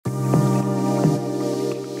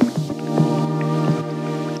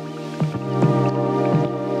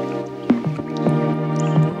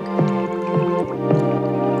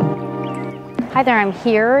Hi there, I'm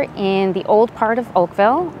here in the old part of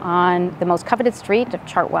Oakville on the most coveted street of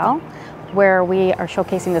Chartwell, where we are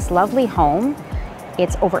showcasing this lovely home.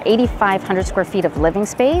 It's over 8,500 square feet of living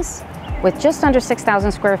space with just under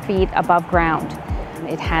 6,000 square feet above ground.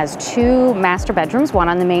 It has 2 master bedrooms, one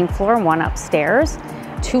on the main floor and one upstairs,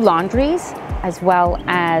 2 laundries, as well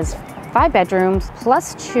as 5 bedrooms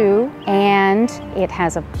plus 2, and it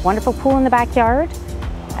has a wonderful pool in the backyard,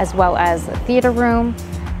 as well as a theater room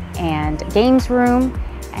and games room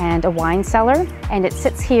and a wine cellar. And it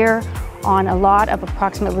sits here on a lot of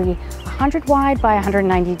approximately 100 wide by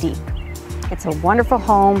 190 deep. It's a wonderful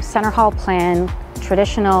home, center hall plan,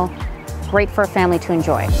 traditional, great for a family to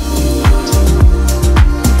enjoy.